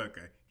 Riley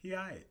Opelka. He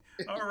all right.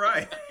 All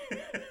right.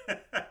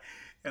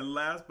 And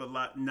last but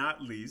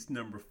not least,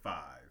 number 5,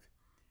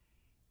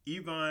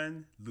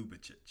 Ivan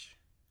Lubicic.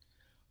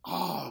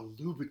 Oh,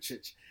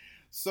 Lubicic.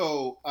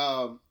 So,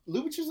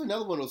 Lubicic is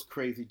another one of those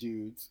crazy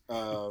dudes.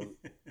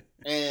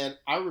 And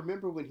I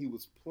remember when he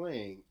was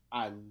playing,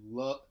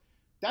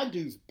 that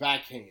dude's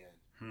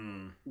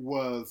backhand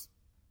was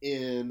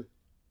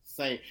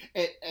insane.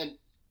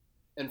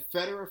 And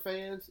Federer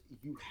fans,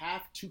 you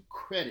have to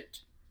credit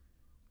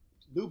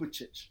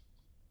Lubicic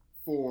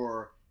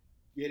for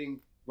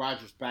getting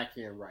Roger's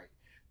backhand right.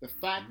 The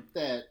fact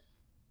that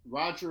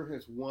Roger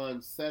has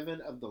won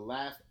 7 of the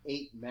last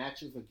 8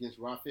 matches against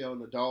Rafael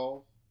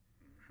Nadal,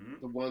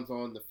 the ones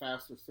on the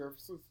faster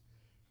surfaces,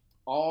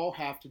 all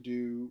have to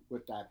do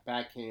with that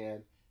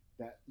backhand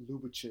that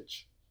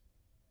Lubicic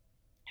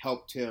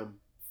helped him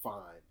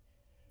find.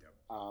 Yep.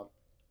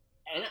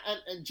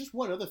 And just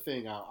one other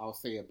thing I'll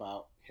say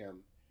about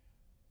him.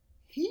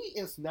 He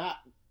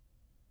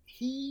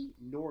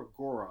nor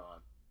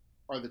Goran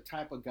are the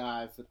type of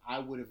guys that I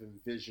would have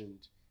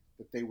envisioned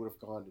that they would have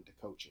gone into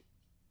coaching.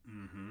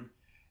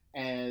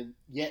 And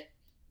yet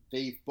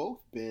they've both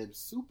been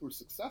super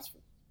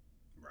successful.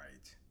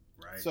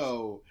 Right.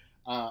 So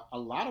a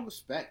lot of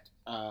respect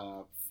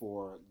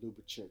for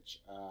Lubicic.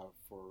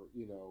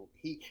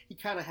 He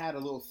kind of had a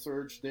little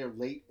surge there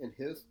late in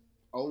his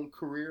own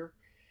career,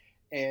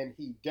 and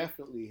he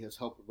definitely has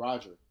helped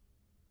Roger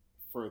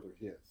further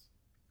his.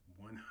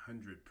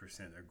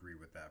 100% agree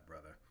with that,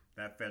 brother.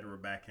 That Federer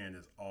backhand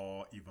is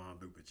all Ivan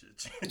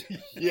Lubicic.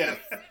 Yes.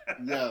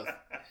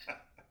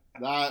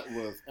 That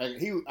was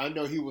I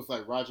know he was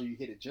like, Roger, you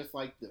hit it just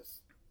like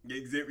this.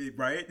 Exactly,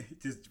 right?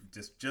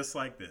 Just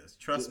like this.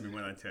 Trust me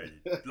when I tell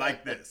you,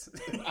 like this.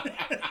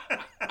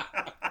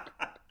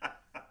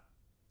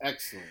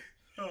 Excellent.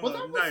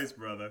 Oh, nice,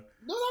 brother.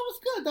 No, that was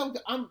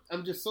good.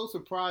 I'm just so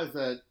surprised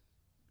that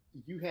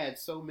you had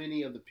so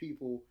many of the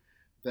people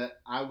that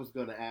I was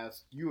going to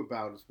ask you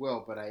about as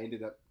well, but I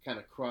ended up kind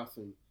of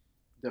crossing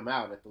them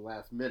out at the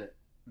last minute.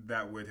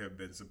 That would have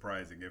been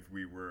surprising if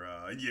we were,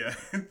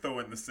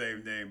 throwing the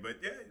same name. But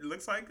yeah, it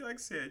looks like I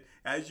said,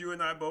 as you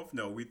and I both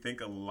know, we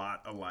think a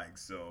lot alike.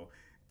 So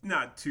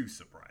not too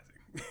surprising.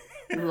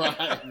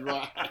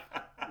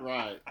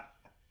 Right.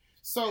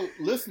 So,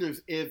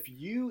 listeners, if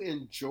you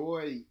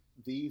enjoy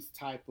these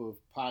type of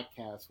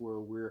podcasts where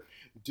we're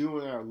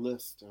doing our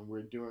list and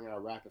we're doing our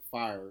rapid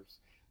fires,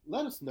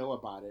 let us know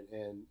about it.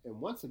 And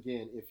once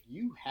again, if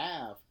you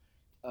have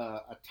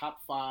a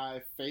top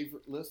 5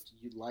 favorite list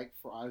you'd like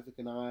for Isaac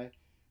and I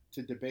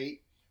to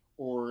debate,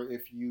 or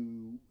if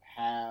you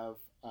have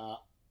a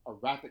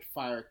rapid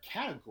fire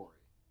category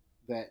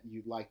that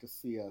you'd like to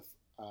see us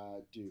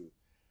do,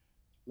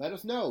 let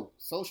us know.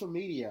 Social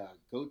media,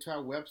 go to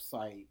our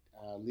website,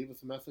 leave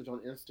us a message on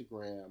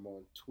Instagram,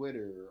 on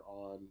Twitter,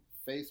 on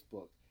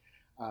Facebook.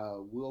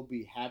 We'll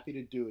be happy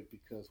to do it,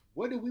 because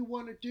what do we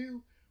want to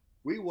do?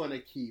 We want to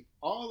keep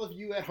all of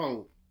you at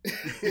home.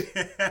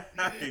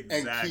 Exactly.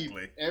 And keep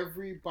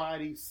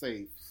everybody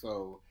safe.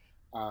 So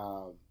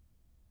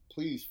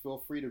please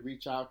feel free to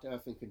reach out to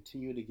us and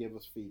continue to give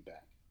us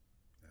feedback.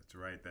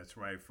 That's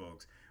right,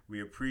 folks.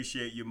 We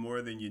appreciate you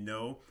more than you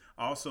know.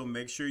 Also,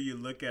 make sure you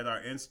look at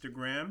our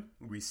Instagram.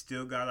 We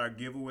still got our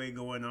giveaway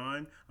going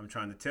on. I'm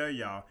trying to tell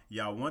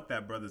y'all want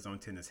that Brothers on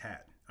Tennis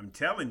hat. I'm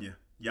telling you,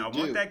 y'all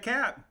want that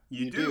cap.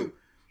 You do.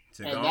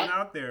 So go on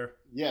out there.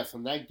 Yes,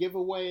 and that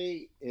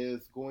giveaway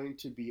is going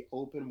to be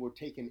open. We're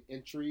taking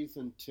entries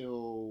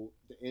until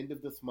the end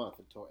of this month,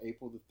 until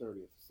April the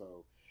 30th.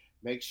 So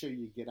make sure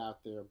you get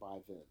out there by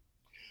then.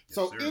 Yes,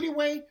 so sir.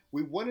 Anyway,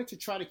 we wanted to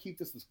try to keep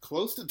this as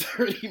close to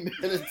 30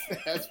 minutes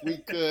as we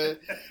could.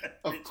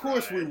 Of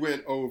course we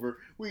went over.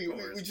 We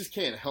just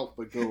can't help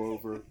but go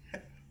over.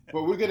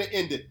 But we're going to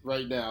end it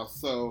right now.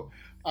 So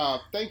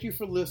thank you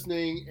for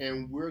listening,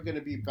 and we're going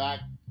to be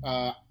back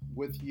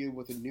with you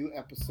with a new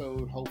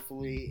episode,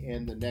 hopefully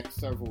in the next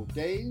several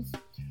days.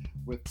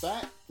 With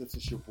that, this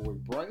is your boy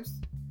Bryce.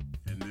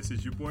 And this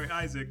is your boy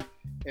Isaac.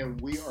 And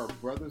we are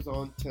Brothers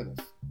on Tennis.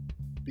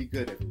 Be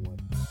good, everyone.